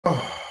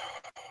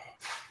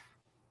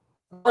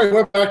All right,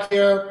 we're back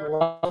here.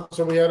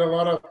 So we had a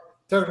lot of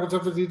technical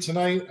difficulty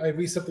tonight. I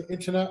reset the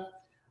internet.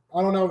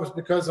 I don't know if it's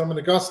because I'm in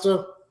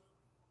Augusta.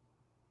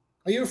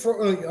 Are you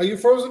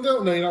frozen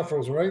down? No, you're not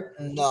frozen, right?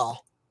 No.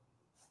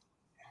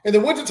 In the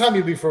wintertime,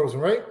 you'd be frozen,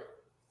 right?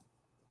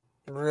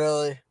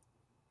 Really?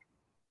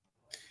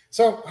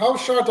 So how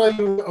shocked are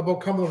you about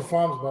Cumberland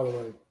Farms, by the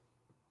way?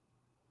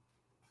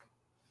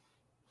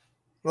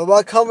 What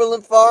about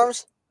Cumberland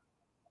Farms?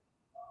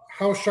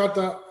 How shocked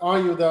are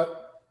you that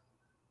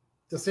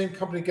the same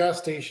company gas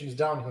stations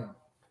down here?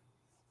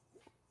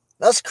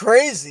 That's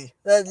crazy.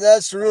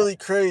 That's really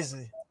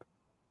crazy.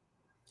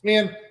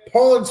 And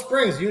Poland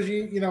Springs,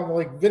 usually,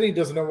 like Vinny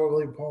doesn't know what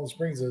really Poland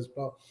Springs is,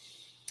 but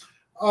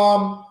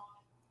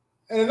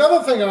and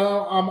another thing,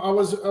 I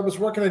was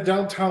working in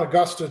downtown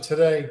Augusta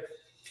today,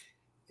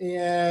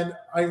 and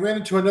I ran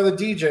into another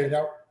DJ.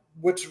 Now,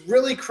 what's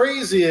really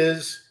crazy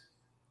is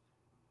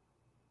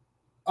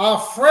our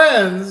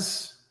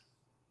friends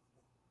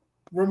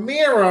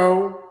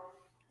Ramiro,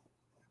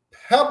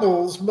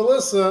 Pebbles,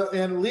 Melissa,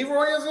 and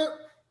Leroy, is it?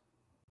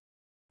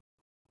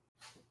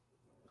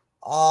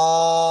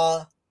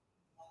 I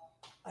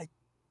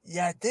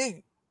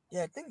think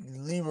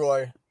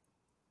Leroy.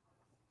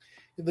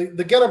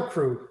 The Get Up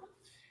crew.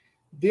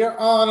 They're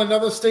on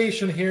another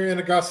station here in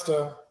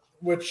Augusta,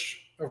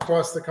 which, of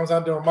course, that comes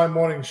out doing my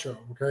morning show,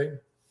 okay?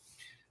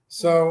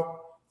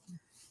 So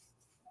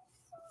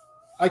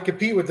I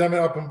compete with them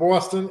up in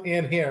Boston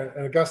and here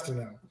in Augusta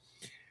now.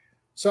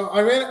 So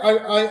I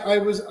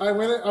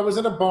was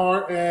in a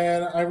bar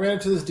and I ran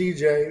into this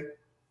DJ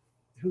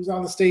who's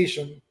on the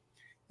station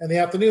in the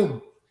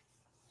afternoon.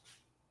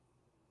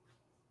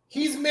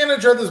 He's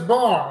manager of this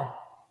bar.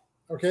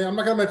 Okay, I'm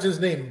not gonna mention his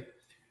name.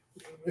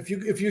 If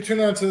you tune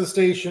on to the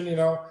station, I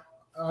don't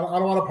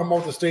want to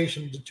promote the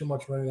station too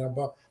much right now,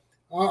 but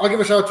I'll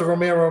give a shout out to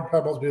Romero and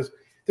Pebbles because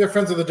they're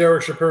friends of the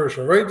Derek Shapiro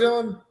show, right,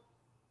 Dylan?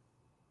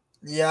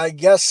 Yeah, I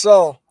guess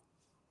so.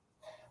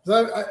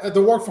 At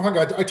the Walk for Hunger,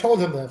 I told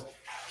him that.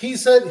 He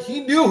said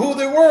he knew who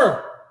they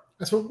were.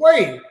 I said,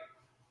 wait,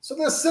 so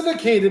they're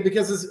syndicated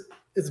because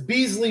it's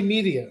Beasley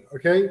Media,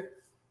 okay?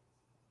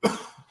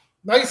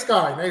 Nice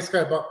guy,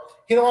 but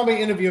he don't want me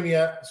to interview him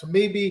yet, so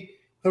maybe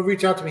he'll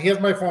reach out to me. He has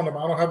my phone number.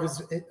 I don't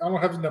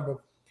have his number.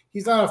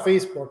 He's not on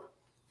Facebook,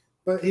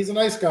 but he's a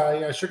nice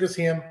guy. I shook his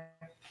hand.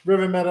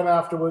 River met him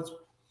afterwards.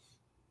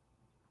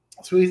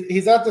 So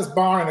he's at this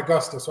bar in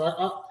Augusta.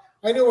 So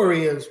I know where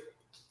he is.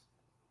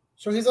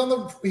 So he's on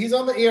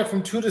the air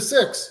from 2 to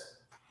 6.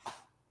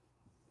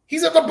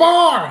 He's at the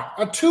bar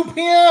at 2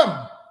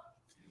 p.m.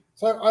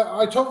 So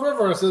I told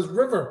River, I says,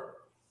 River,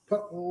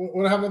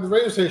 what happened to the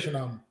radio station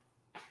on?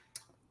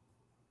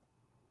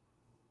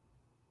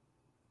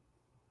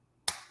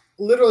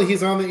 Literally,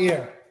 he's on the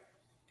air.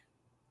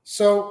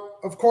 So,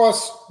 of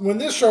course, when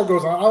this show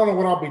goes on, I don't know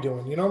what I'll be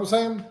doing. You know what I'm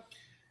saying?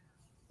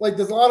 Like,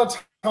 there's a lot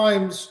of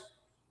times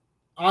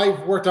I've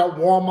worked at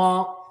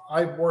Walmart.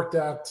 I've worked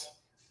at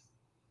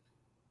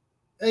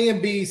A and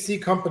B, C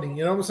company.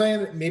 You know what I'm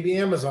saying? Maybe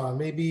Amazon.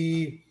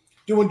 Maybe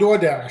doing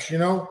DoorDash.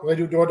 I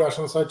do DoorDash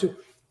on the side, too.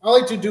 I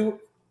like to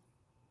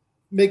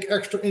make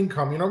extra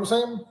income. You know what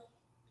I'm saying?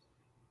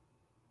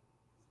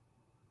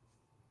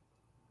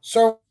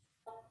 So,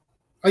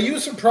 are you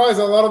surprised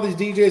that a lot of these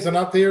DJs are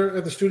not there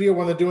at the studio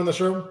when they're doing the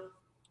show?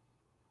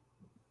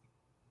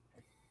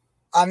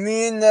 I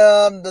mean,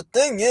 the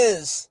thing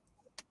is,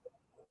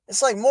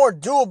 it's like more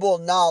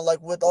doable now,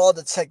 like with all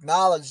the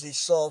technology.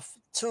 So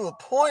to a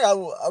point, I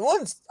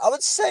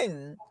would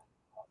say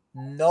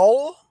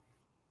no.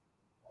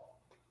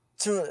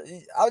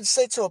 I would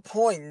say to a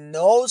point,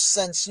 no,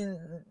 since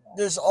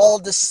there's all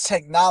this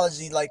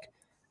technology, like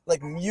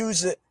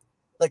music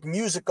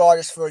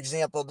artists, for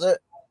example.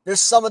 There's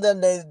some of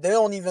them they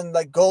don't even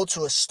like go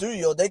to a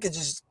studio. They could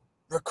just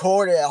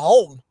record it at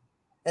home,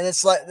 and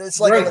it's like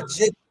Right. a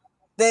legit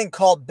thing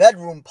called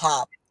bedroom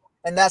pop,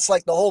 and that's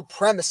like the whole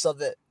premise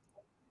of it,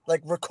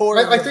 like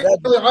recording. I think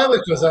Billie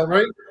Eilish does that,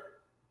 right?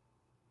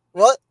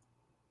 What?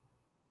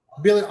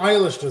 Billie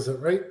Eilish does it,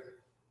 right?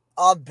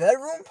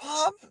 Bedroom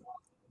pop.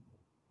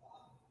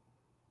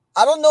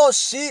 I don't know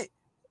if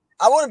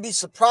I wouldn't be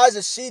surprised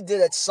if she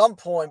did at some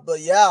point,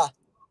 but yeah.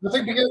 I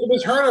think because it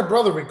was her and her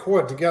brother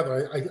record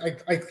together.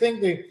 I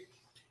think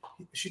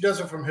she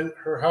does it from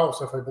her house,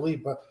 if I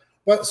believe.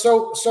 But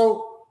so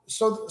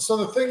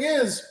the thing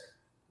is,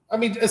 I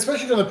mean,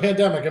 especially during the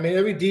pandemic, I mean,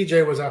 every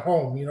DJ was at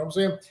home. You know what I'm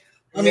saying?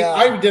 I mean,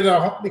 I did it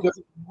at home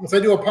because I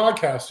do a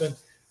podcast, and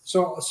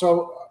so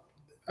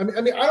I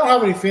mean, I don't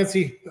have any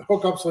fancy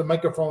hookups like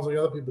microphones like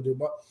other people do,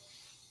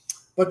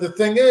 but the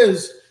thing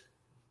is.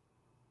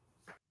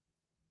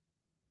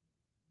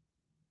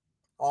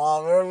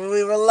 Oh,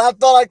 we were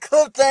left on a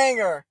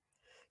cliffhanger.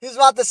 He's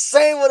about to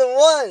say what it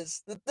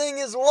was. The thing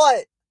is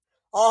what?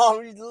 Oh,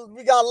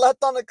 we got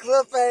left on a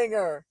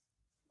cliffhanger.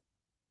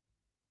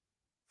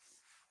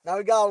 Now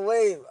we gotta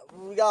wait.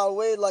 We gotta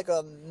wait like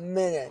a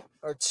minute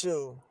or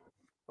two.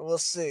 We'll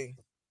see.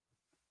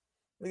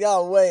 We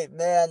gotta wait,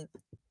 man.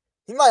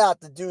 He might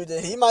have to do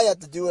this. He might have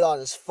to do it on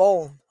his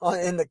phone,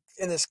 in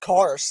his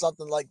car or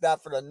something like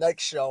that for the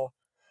next show.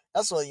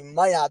 That's what you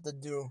might have to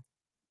do.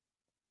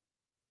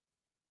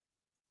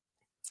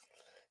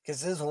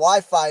 Because his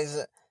Wi-Fi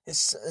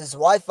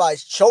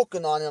is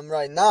choking on him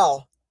right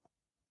now.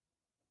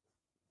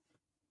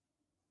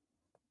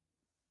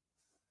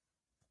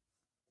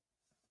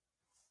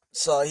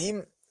 So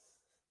he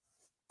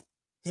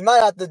might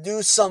have to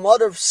do some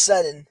other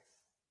setting.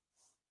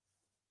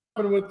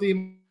 Happened with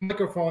the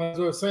microphone, as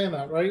I was saying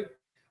that, right?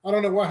 I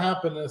don't know what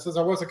happened. It says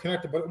I wasn't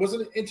connected, but it was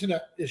an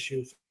internet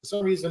issue. For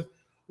some reason, it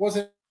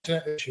wasn't an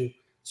internet issue.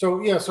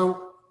 So yeah,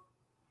 so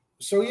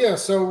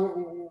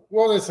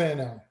what was I saying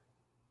now?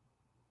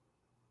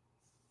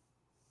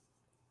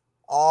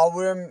 Oh,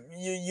 we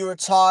were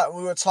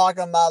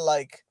talking about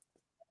like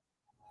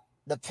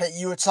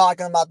you were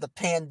talking about the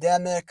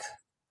pandemic.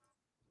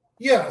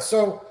 Yeah,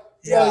 so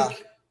Yeah.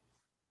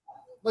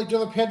 like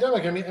during the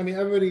pandemic, I mean,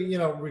 everybody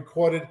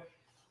recorded.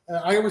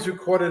 I always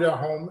recorded at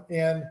home,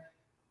 and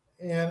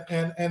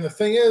the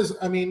thing is,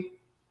 I mean,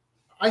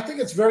 I think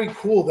it's very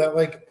cool that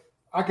like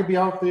I could be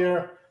out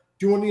there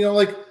doing,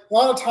 like a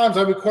lot of times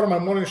I recorded my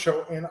morning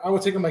show and I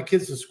was taking my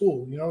kids to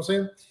school. You know what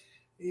I'm saying?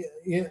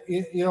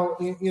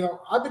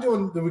 I've been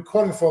doing the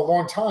recording for a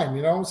long time.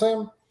 You know what I'm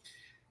saying?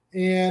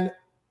 And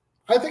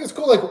I think it's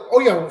cool. Like, oh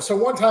yeah. So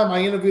one time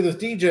I interviewed this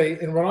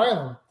DJ in Rhode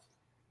Island.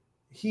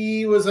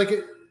 He was like,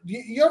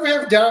 you ever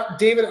have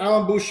David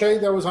Allen Boucher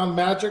that was on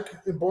Magic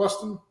in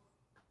Boston?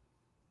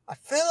 I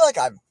feel like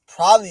I've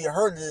probably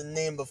heard the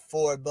name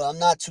before, but I'm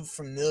not too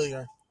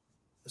familiar.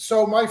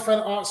 So my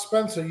friend Art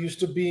Spencer used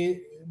to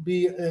be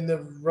in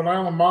the Rhode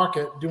Island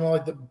market doing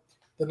like the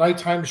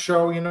nighttime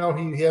show. He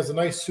has a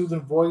nice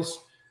soothing voice.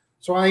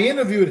 So I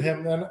interviewed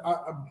him, and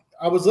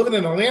I was living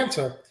in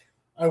Atlanta.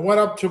 I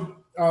went up to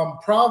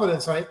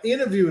Providence. I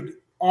interviewed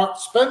Art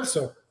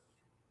Spencer.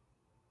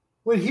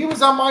 When he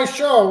was on my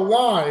show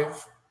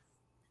live,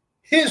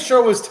 his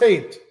show was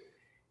taped.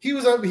 He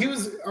was on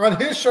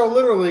his show,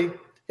 literally.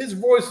 His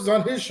voice was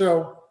on his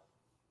show,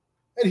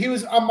 and he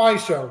was on my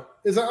show.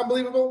 Is that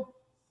unbelievable?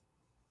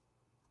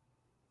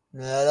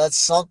 Yeah, that's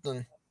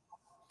something.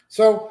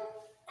 So,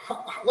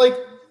 like,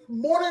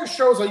 morning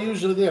shows are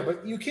usually there,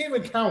 but you can't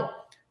even count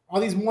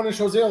on these morning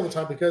shows there all the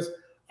time because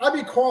I'd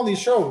be calling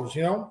these shows,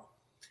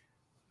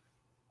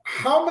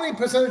 How many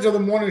percentage of the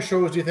morning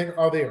shows do you think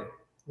are there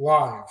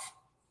live?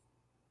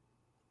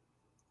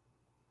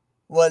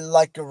 What,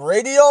 like a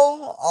radio?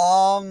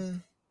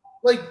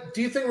 Like,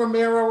 do you think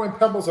Romero and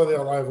Pebbles are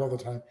there live all the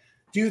time?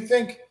 Do you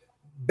think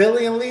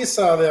Billy and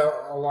Lisa are there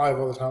live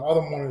all the time?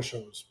 Other morning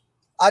shows?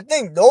 I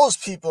think those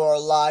people are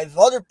live.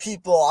 Other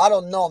people, I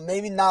don't know.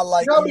 Maybe not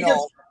like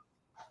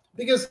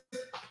because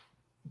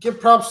give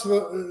props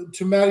to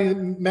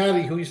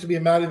Maddie, who used to be a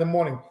Maddie in the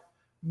morning.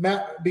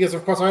 Matt, because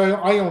of course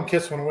I own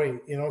Kiss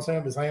 108. You know what I'm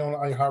saying? Because I own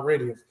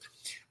iHeartRadio.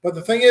 But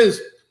the thing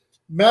is,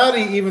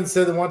 Maddie even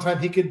said that one time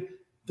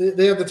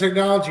they have the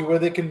technology where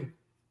they can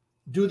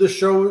do the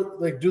show,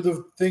 like do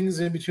the things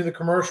in between the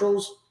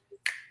commercials.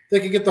 They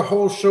can get the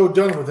whole show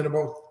done within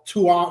about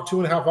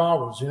 2.5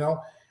 hours,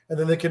 and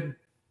then they can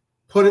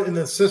put it in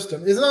the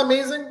system. Isn't that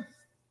amazing?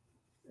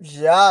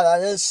 Yeah,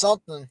 that is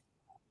something.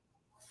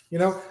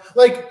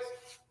 Like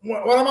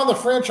when I'm on the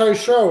franchise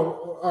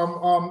show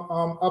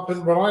up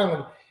in Rhode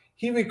Island,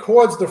 he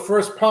records the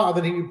first part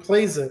and then he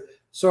replays it.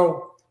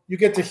 So you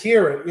get to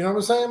hear it. You know what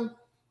I'm saying?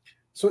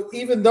 So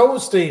even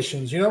those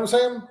stations, you know what I'm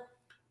saying?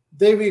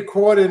 They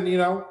record and,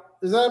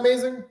 is that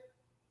amazing?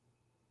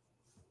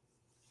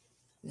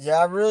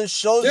 Yeah, it really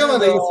shows you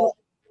the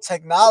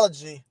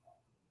technology.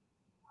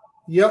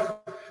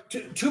 Yep.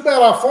 Too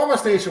bad our former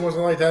station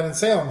wasn't like that in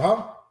Salem,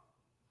 huh?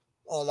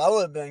 Oh, that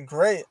would have been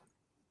great.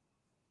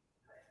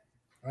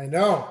 I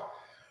know.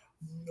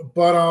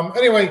 But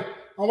anyway,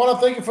 I want to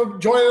thank you for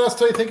joining us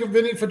today. Thank you,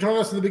 Vinny, for joining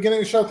us in the beginning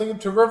of the show. Thank you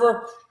to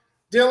River.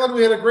 Dylan,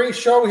 we had a great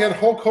show. We had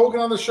Hulk Hogan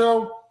on the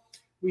show.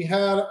 We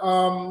had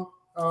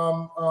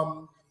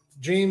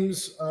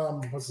James,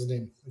 what's his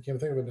name? I can't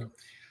think of it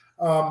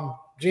now.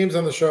 James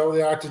on the show,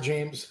 the actor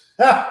James.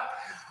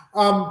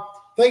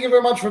 Thank you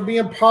very much for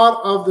being part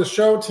of the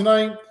show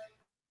tonight.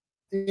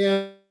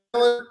 And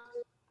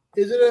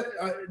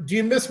do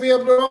you miss me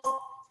up north?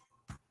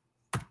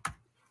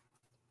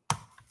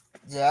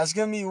 Yeah, it's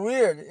gonna be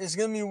weird. It's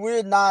gonna be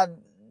weird not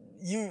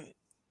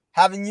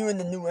having you in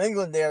the New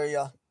England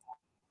area.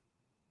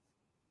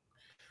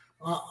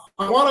 I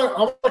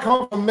want to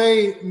come from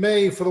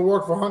May for the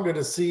Work for Hunger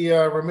to see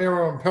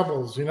Romero and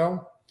Pebbles.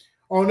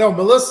 Oh no,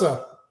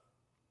 Melissa.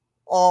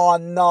 Oh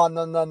no!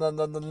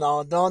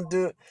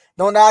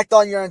 Don't act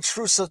on your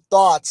intrusive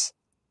thoughts.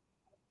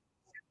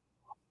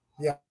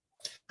 Yeah.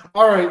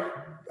 All right.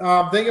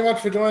 Thank you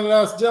much for joining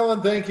us,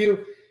 Dylan. Thank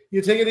you.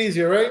 You take it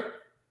easy, all right?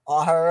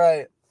 All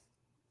right.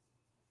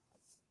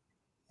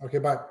 Okay,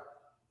 bye.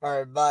 All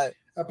right, bye.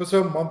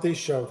 Episode monthly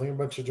show. Thank you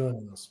much for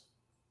joining us.